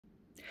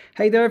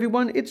Hey there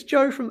everyone, it's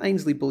Joe from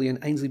Ainslie Bullion,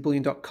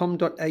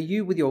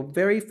 ainslieBullion.com.au with your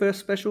very first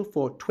special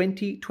for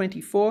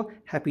 2024.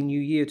 Happy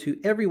New Year to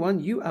everyone.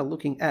 You are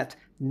looking at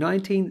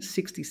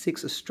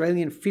 1966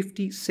 Australian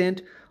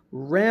 50-cent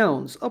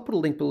rounds. I'll put a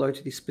link below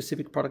to the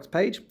specific products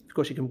page. Of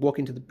course, you can walk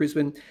into the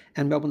Brisbane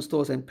and Melbourne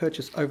stores and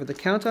purchase over the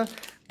counter.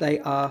 They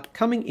are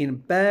coming in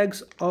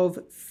bags of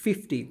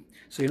 50.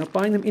 So you're not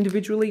buying them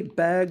individually,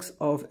 bags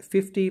of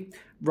 50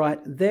 right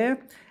there.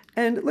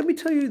 And let me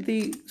tell you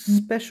the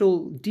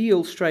special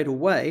deal straight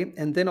away,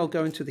 and then I'll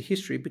go into the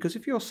history, because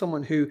if you're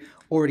someone who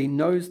already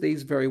knows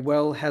these very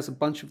well, has a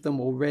bunch of them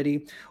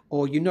already,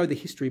 or you know the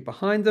history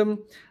behind them,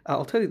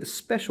 I'll tell you the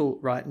special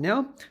right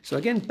now. So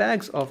again,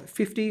 bags of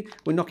 50,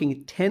 we're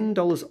knocking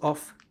 $10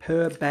 off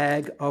per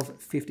bag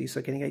of 50,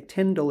 so getting a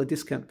 $10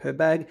 discount per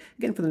bag,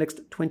 again for the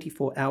next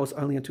 24 hours,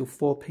 only until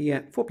 4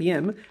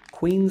 p.m.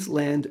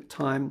 Queensland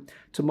time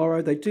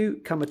tomorrow. They do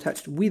come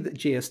attached with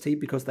GST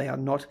because they are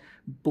not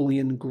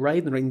bullion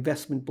grade, they're not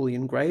investment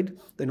bullion grade,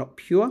 they're not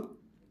pure.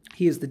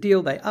 Here's the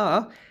deal, they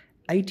are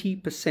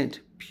 80%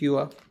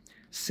 pure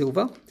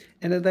silver,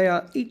 and they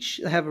are each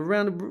have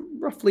around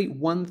roughly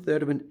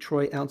 1/3 of a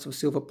troy ounce of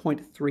silver,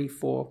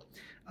 0.34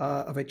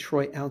 of a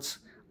troy ounce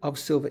of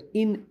silver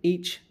in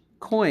each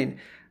coin.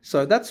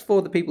 So that's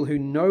for the people who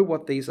know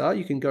what these are.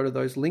 You can go to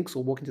those links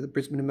or walk into the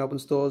Brisbane and Melbourne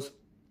stores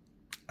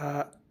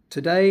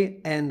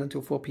today and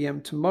until 4 p.m.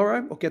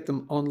 tomorrow, or get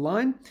them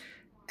online.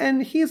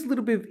 And here's a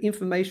little bit of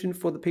information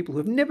for the people who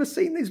have never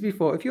seen these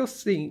before. If you're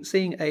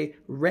seeing a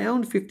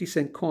round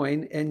 50-cent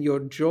coin and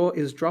your jaw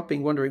is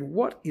dropping, wondering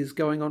what is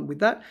going on with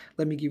that,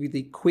 let me give you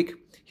the quick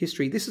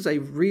history. This is a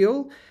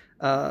real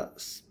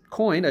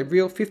coin, a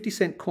real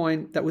 50-cent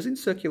coin that was in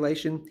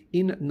circulation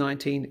in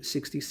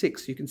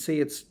 1966. You can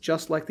see it's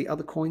just like the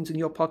other coins in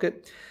your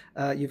pocket.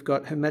 You've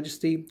got Her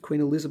Majesty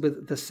Queen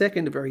Elizabeth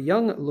II, a very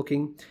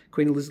young-looking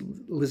Queen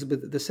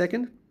Elizabeth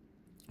II,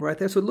 right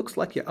there. So it looks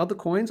like your other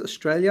coins.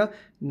 Australia,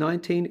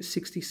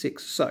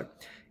 1966. So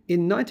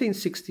in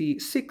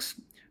 1966,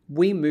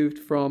 we moved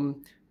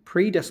from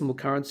pre-decimal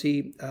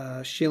currency,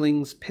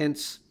 shillings,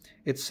 pence,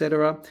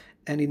 etc.,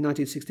 and in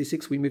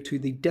 1966, we moved to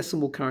the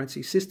decimal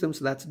currency system,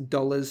 so that's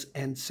dollars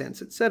and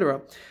cents, etc.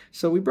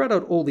 So we brought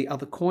out all the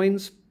other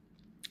coins,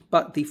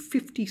 but the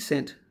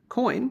 50-cent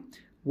coin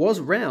was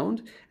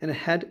round and it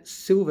had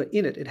silver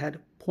in it. It had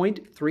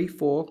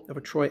 0.34 of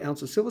a troy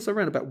ounce of silver, so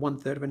around about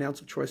 1/3 of an ounce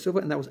of troy silver,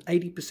 and that was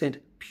 80%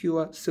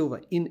 pure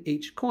silver in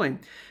each coin.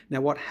 Now,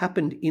 what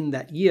happened in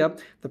that year,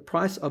 the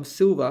price of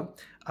silver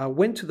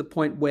went to the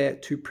point where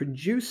to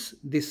produce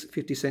this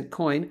 50-cent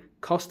coin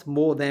cost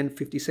more than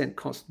 50 cents,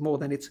 cost more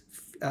than its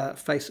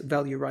face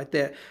value right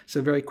there.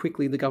 So very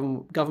quickly the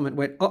government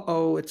went,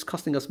 uh-oh, it's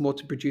costing us more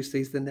to produce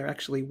these than they're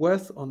actually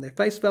worth on their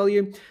face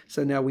value,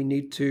 so now we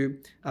need to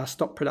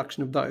stop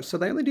production of those. So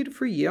they only did it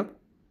for a year,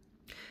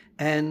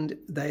 and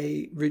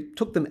they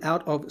took them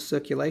out of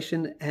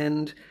circulation,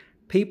 and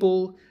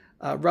people,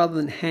 rather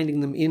than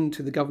handing them in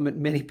to the government,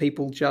 many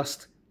people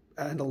just,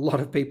 and a lot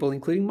of people,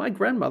 including my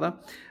grandmother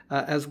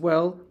as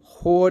well,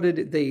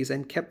 hoarded these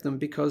and kept them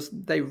because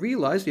they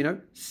realized, you know,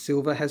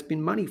 silver has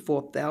been money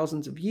for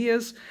thousands of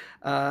years,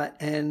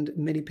 and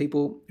many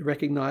people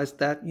recognized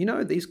that, you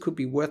know, these could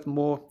be worth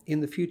more in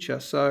the future.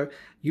 So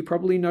you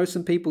probably know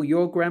some people,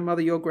 your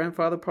grandmother, your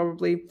grandfather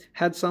probably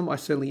had some. I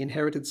certainly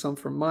inherited some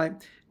from my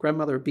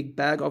grandmother, a big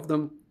bag of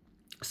them.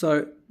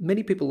 So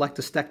many people like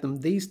to stack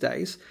them these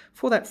days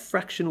for that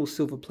fractional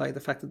silver play,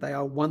 the fact that they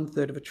are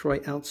 1/3 of a troy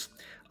ounce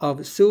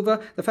of silver,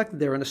 the fact that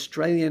they're an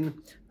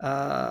Australian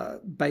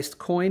based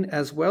coin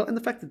as well, and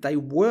the fact that they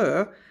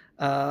were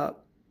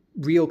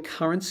real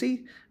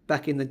currency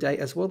back in the day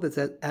as well.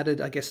 That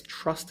added, I guess,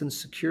 trust and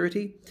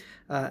security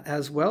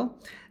as well.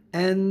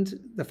 And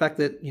the fact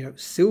that, you know,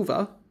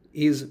 silver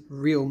is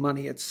real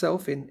money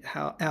itself in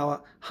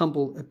our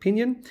humble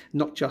opinion,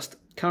 not just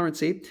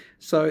currency.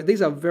 So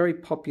these are very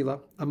popular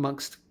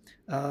amongst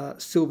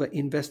silver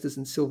investors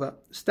and silver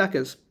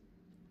stackers.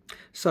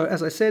 So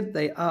as I said,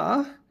 they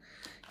are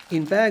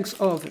in bags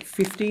of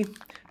 50,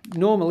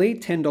 normally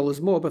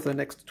 $10 more, but for the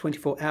next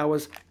 24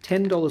 hours,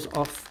 $10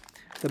 off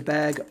the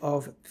bag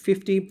of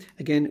 50,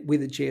 again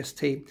with a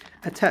GST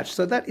attached.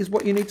 So that is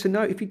what you need to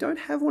know. If you don't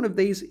have one of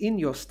these in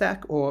your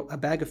stack, or a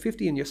bag of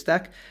 50 in your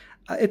stack,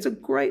 it's a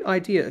great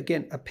idea.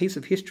 Again, a piece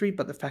of history,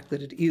 but the fact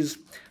that it is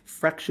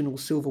fractional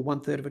silver,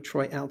 1/3 of a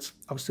troy ounce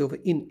of silver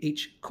in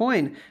each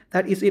coin.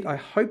 That is it. I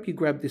hope you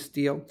grab this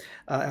deal,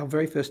 our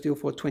very first deal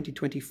for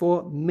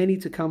 2024. Many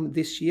to come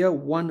this year,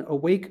 one a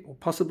week, or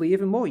possibly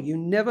even more. You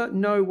never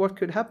know what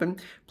could happen.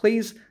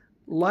 Please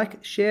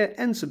like, share,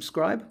 and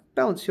subscribe.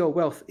 Balance your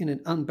wealth in an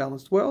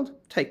unbalanced world.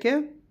 Take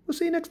care. We'll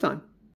see you next time.